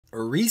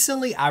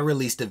Recently, I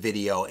released a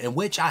video in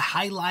which I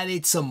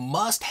highlighted some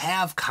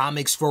must-have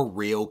comics for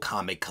real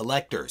comic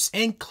collectors.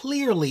 And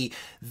clearly,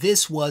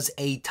 this was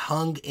a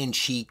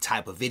tongue-in-cheek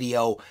type of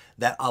video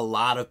that a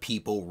lot of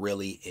people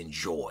really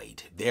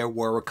enjoyed. There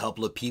were a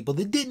couple of people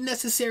that didn't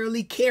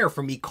necessarily care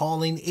for me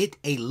calling it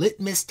a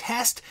litmus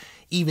test,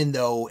 even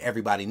though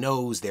everybody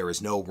knows there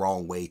is no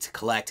wrong way to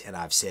collect, and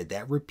I've said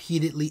that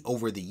repeatedly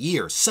over the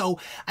years. So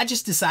I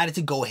just decided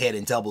to go ahead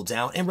and double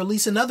down and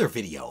release another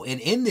video. And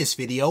in this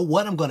video,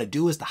 what I'm going to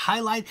do is to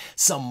highlight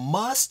some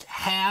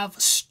must-have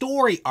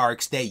story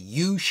arcs that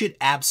you should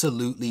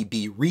absolutely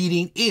be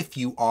reading if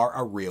you are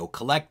a real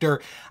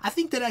collector. I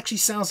think that actually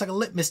sounds like a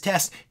litmus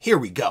test. Here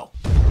we go.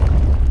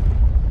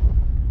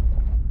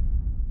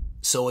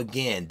 So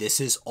again, this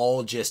is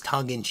all just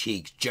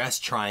tongue-in-cheek,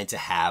 just trying to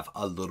have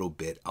a little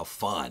bit of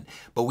fun.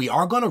 But we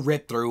are going to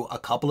rip through a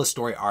couple of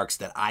story arcs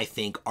that I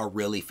think are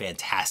really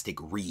fantastic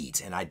reads,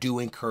 and I do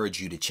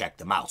encourage you to check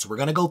them out. So we're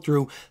going to go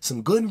through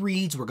some good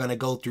reads, we're going to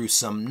go through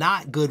some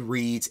not good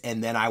reads,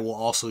 and then I will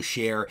also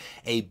share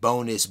a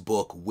bonus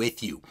book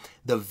with you.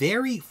 The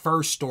very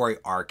first story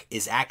arc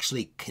is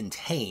actually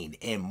contained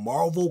in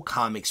Marvel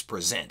Comics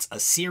Presents, a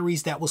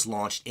series that was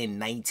launched in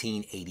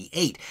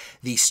 1988.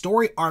 The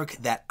story arc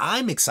that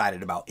I'm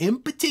excited about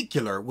in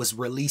particular was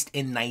released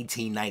in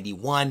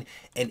 1991,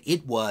 and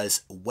it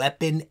was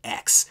Weapon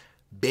X.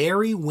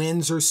 Barry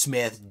Windsor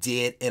Smith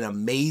did an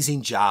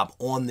amazing job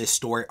on this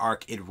story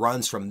arc. It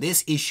runs from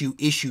this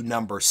issue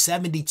number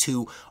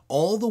 72,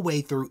 all the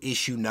way through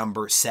issue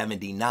number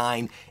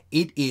 79.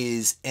 It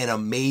is an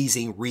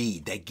amazing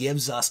read that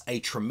gives us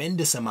a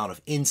tremendous amount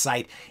of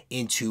insight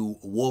into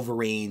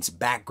Wolverine's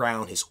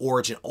background, his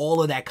origin,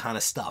 all of that kind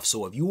of stuff.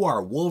 So if you are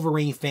a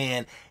Wolverine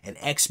fan, an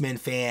X-Men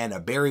fan, a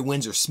Barry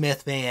Windsor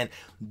Smith fan,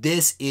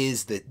 this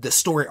is the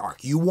story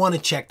arc. You want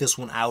to check this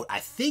one out. I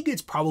think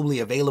it's probably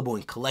available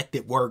in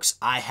Collected Works.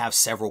 I have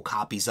several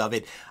copies of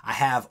it. I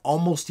have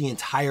almost the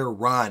entire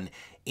run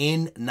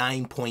in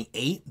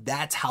 9.8.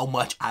 That's how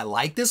much I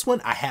like this one.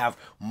 I have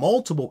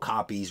multiple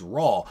copies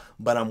raw,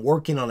 but I'm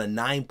working on a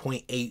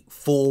 9.8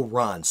 full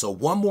run. So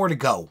one more to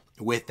go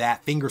with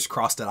that. Fingers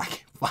crossed that I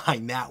can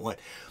find that one.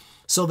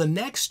 So the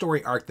next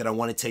story arc that I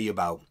want to tell you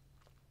about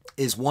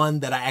is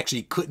one that I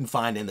actually couldn't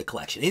find in the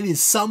collection. It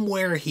is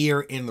somewhere here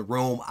in the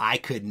room. I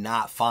could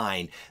not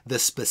find the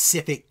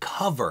specific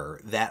cover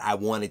that I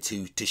wanted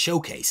to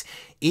showcase.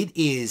 It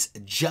is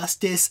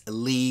Justice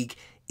League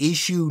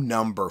issue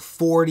number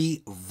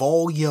 40,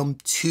 volume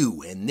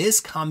 2. And this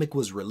comic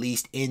was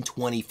released in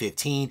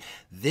 2015.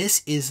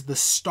 This is the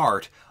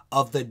start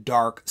of the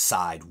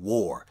Darkseid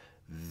War.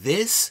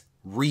 This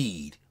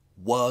read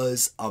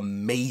was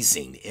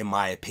amazing, in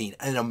my opinion.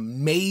 An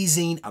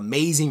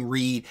amazing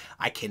read.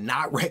 I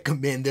cannot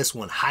recommend this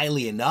one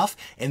highly enough.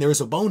 And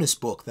there's a bonus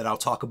book that I'll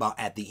talk about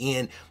at the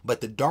end.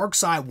 But the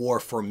Darkseid War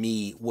for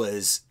me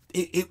was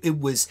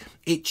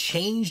it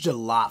changed a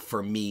lot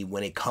for me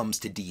when it comes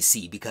to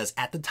DC, because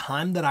at the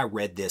time that I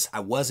read this, I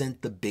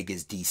wasn't the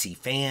biggest DC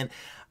fan.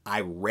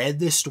 I read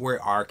this story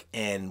arc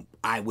and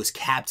I was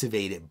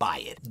captivated by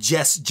it.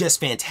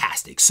 Just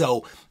fantastic.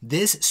 So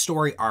this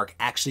story arc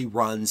actually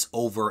runs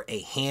over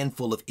a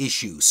handful of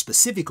issues,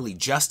 specifically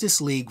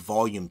Justice League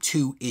Volume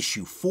 2,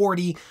 issue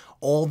 40,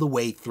 all the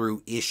way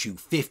through issue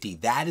 50.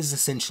 That is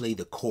essentially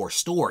the core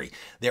story.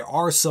 There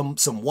are some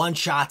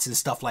one-shots and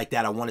stuff like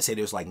that. I want to say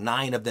there's like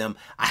 9 of them.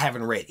 I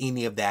haven't read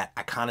any of that.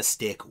 I kind of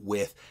stick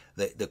with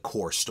the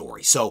core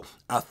story. So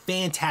a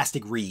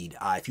fantastic read.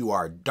 If you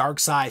are a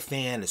Darkseid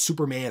fan, a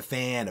Superman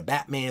fan, a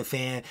Batman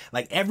fan,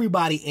 like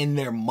everybody in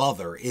their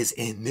mother is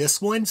in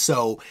this one.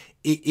 So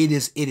it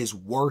is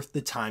worth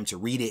the time to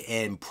read it.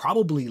 And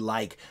probably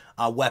like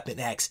Weapon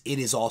X, it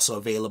is also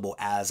available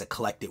as a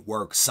collected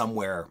work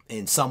somewhere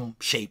in some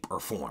shape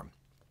or form.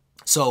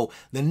 So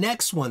the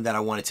next one that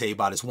I want to tell you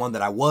about is one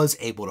that I was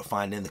able to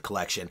find in the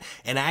collection,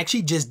 and I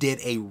actually just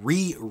did a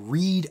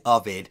reread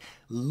of it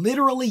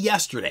literally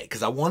yesterday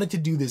because I wanted to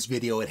do this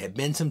video. It had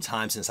been some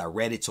time since I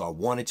read it, so I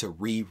wanted to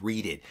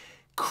reread it.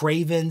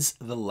 Kraven's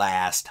The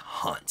Last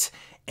Hunt.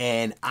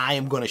 And I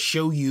am going to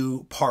show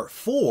you part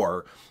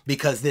 4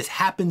 because this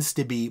happens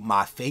to be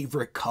my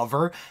favorite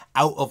cover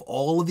out of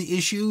all of the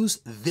issues.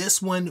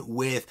 This one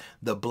with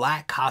the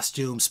black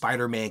costume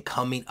Spider-Man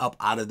coming up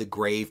out of the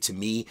grave, to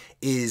me,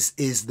 is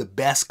the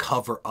best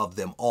cover of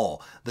them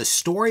all. The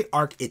story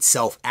arc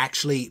itself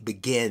actually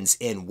begins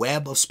in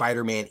Web of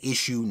Spider-Man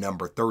issue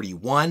number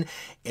 31,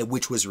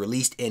 which was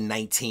released in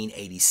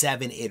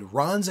 1987. It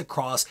runs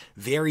across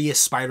various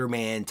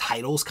Spider-Man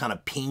titles, kind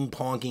of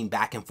ping-ponging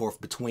back and forth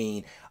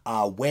between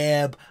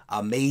Web,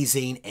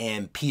 Amazing,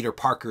 and Peter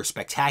Parker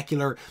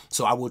Spectacular.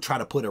 So I will try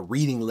to put a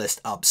reading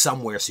list up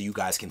somewhere so you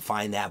guys can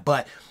find that.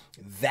 But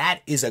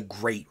that is a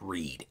great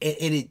read.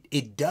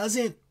 It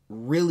doesn't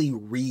really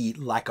read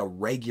like a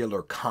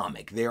regular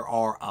comic. There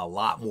are a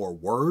lot more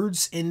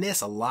words in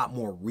this, a lot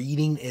more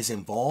reading is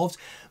involved,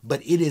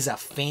 but it is a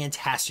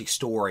fantastic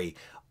story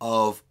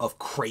of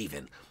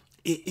Kraven.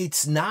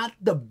 It's not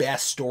the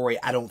best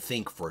story, I don't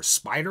think, for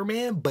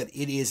Spider-Man, but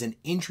it is an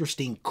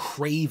interesting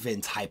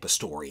Kraven type of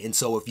story. And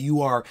so if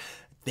you are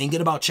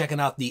thinking about checking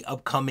out the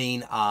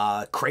upcoming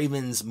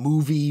Kraven's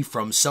movie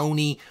from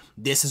Sony,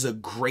 this is a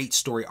great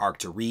story arc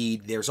to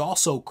read. There's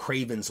also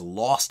Kraven's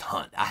Lost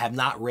Hunt. I have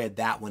not read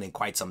that one in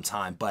quite some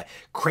time, but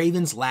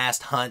Kraven's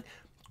Last Hunt,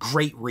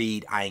 great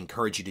read. I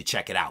encourage you to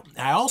check it out.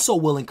 I also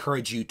will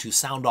encourage you to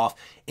sound off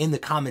in the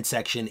comment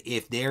section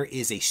if there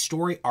is a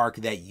story arc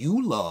that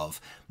you love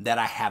that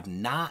I have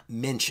not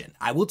mentioned.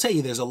 I will tell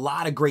you there's a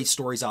lot of great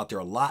stories out there,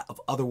 a lot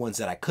of other ones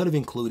that I could have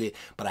included,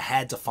 but I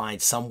had to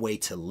find some way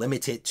to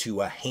limit it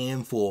to a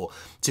handful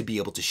to be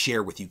able to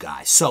share with you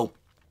guys. So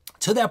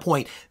to that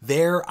point,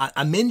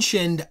 I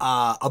mentioned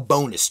a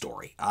bonus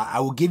story. I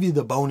will give you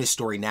the bonus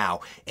story now,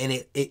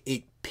 and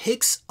it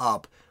picks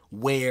up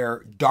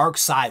where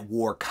Darkseid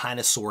War kind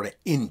of sort of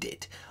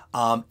ended.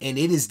 And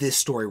it is this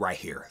story right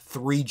here,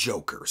 Three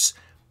Jokers.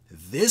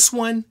 This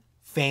one,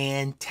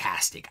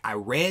 fantastic. I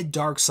read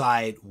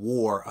Darkseid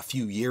War a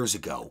few years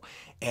ago,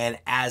 and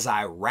as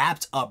I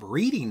wrapped up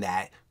reading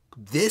that,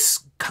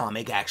 this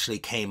comic actually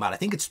came out. I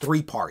think it's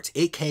 3 parts.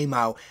 It came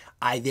out,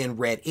 I then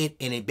read it,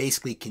 and it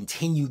basically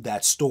continued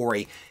that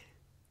story.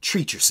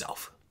 Treat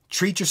yourself.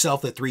 Treat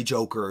yourself to Three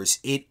Jokers.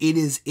 It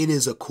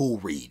is a cool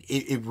read.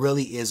 It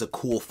really is a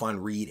cool,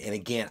 fun read. And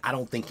again, I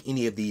don't think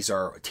any of these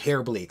are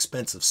terribly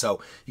expensive,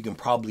 so you can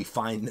probably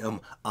find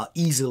them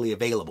easily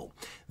available.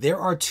 There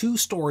are 2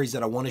 stories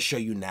that I want to show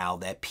you now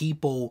that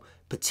people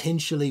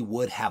potentially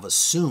would have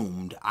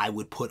assumed I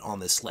would put on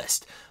this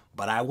list.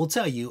 But I will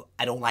tell you,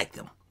 I don't like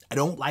them. I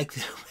don't like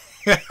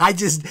them. I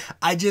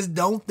just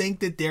don't think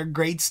that they're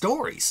great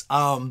stories.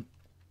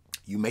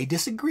 You may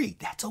disagree.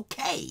 That's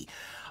okay.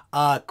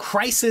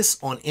 Crisis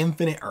on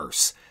Infinite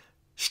Earths.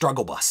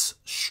 Struggle bus.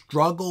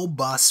 Struggle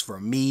bus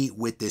for me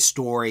with this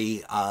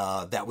story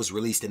that was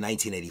released in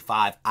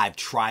 1985. I've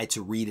tried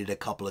to read it a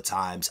couple of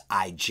times.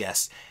 I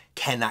just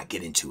cannot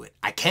get into it.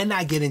 I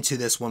cannot get into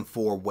this one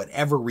for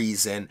whatever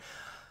reason.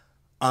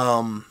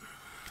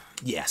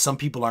 Yeah, some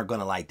people aren't going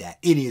to like that.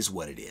 It is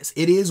what it is.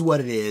 It is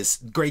what it is.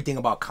 Great thing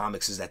about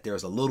comics is that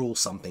there's a little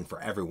something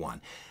for everyone.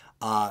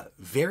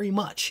 Very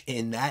much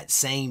in that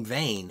same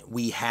vein,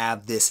 we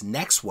have this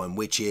next one,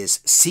 which is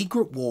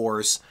Secret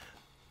Wars,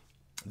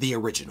 the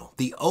original.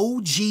 The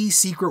OG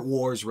Secret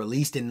Wars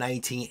released in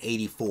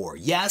 1984.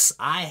 Yes,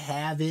 I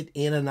have it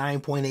in a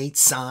 9.8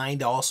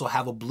 signed. I also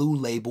have a blue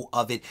label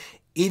of it.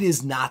 It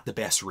is not the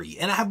best read.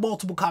 And I have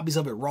multiple copies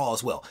of it raw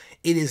as well.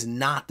 It is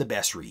not the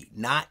best read.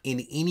 Not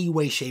in any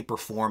way, shape, or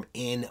form,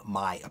 in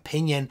my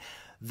opinion.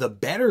 The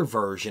better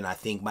version, I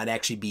think, might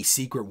actually be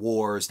Secret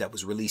Wars that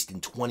was released in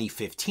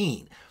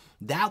 2015.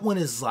 That one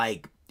is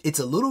like, it's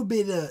a little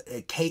bit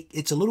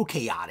it's a little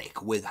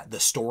chaotic with the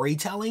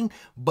storytelling,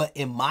 but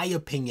in my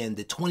opinion,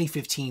 the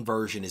 2015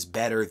 version is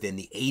better than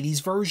the 80s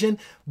version.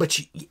 But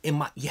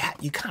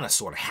you kind of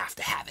sort of have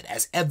to have it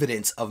as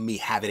evidence of me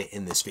having it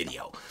in this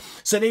video.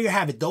 So there you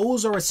have it.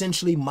 Those are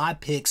essentially my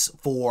picks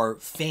for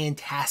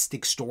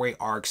fantastic story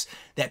arcs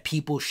that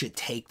people should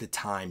take the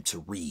time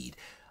to read.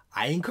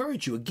 I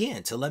encourage you,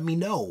 again, to let me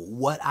know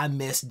what I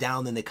missed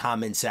down in the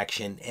comment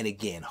section. And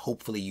again,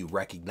 hopefully you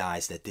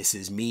recognize that this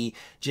is me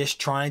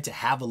just trying to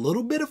have a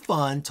little bit of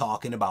fun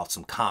talking about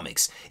some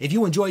comics. If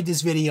you enjoyed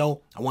this video,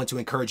 I want to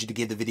encourage you to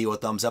give the video a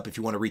thumbs up. If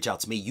you want to reach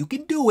out to me, you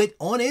can do it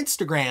on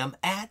Instagram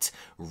at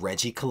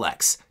Regie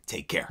Collects.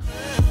 Take care.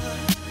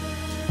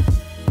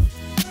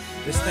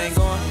 This thing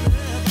on?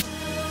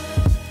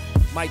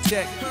 Mic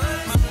check.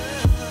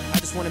 I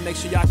just want to make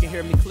sure y'all can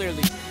hear me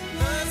clearly.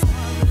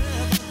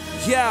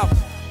 Yo,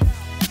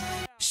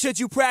 should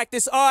you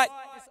practice art,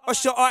 or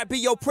should art be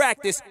your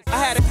practice? I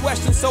had a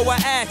question, so I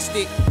asked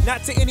it,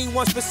 not to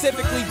anyone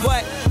specifically,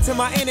 but to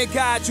my inner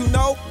God, you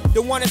know,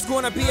 the one that's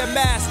gonna be a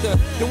master,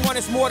 the one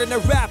that's more than a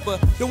rapper,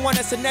 the one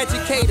that's an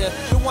educator,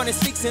 the one that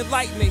seeks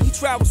enlightenment. He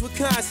travels with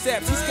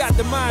concepts, he's got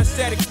the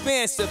mindset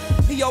expansive.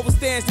 He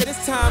understands that his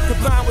time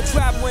combined with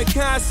travel and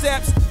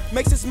concepts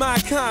makes his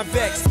mind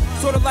convex.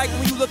 Sort of like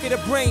when you look at a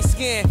brain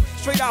scan,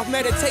 straight off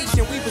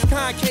meditation, we was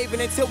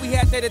concaving until we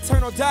had that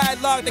eternal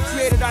dialogue that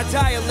created our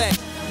dialect.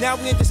 Now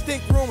we in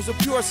distinct rooms of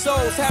pure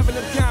souls having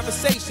them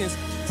conversations,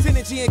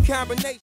 synergy and combination.